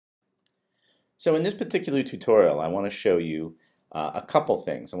So in this particular tutorial, I want to show you a couple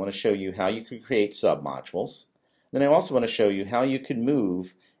things. I want to show you how you can create submodules. Then I also want to show you how you can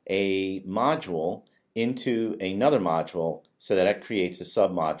move a module into another module so that it creates a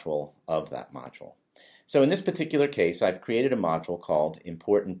submodule of that module. So in this particular case, I've created a module called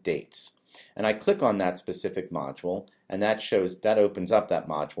Important Dates. And I click on that specific module, and that opens up that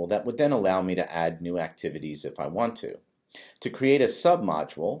module. That would then allow me to add new activities if I want to. To create a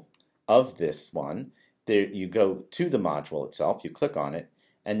submodule of this one, you go to the module itself, you click on it,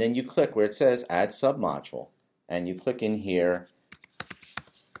 and then you click where it says Add Submodule, and you click in here,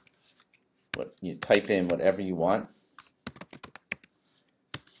 you type in whatever you want,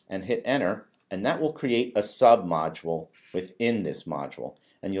 and hit Enter, and that will create a submodule within this module.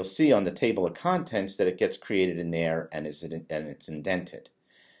 And you'll see on the table of contents that it gets created in there and it's indented.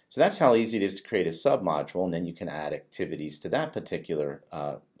 So that's how easy it is to create a submodule, and then you can add activities to that particular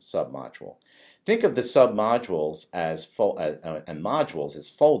submodule. Think of the submodules as and modules as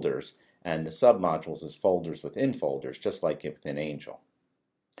folders, and the submodules as folders within folders, just like within Angel.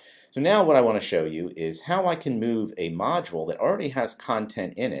 So now what I want to show you is how I can move a module that already has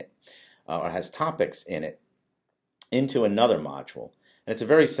content in it, or has topics in it, into another module. And it's a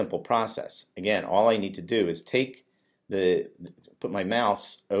very simple process. Again, all I need to do is put my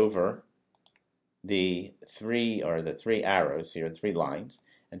mouse over the three arrows here, 3 lines,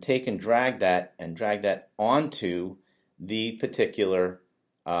 and take and drag that onto the particular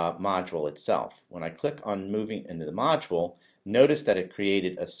module itself. When I click on moving into the module, notice that it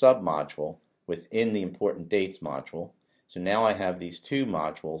created a submodule within the Important Dates module. So now I have these 2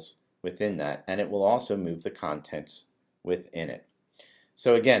 modules within that, and it will also move the contents within it.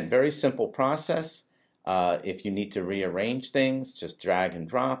 So again, very simple process. If you need to rearrange things, just drag and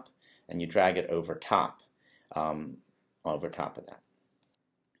drop, and you drag it over top of that.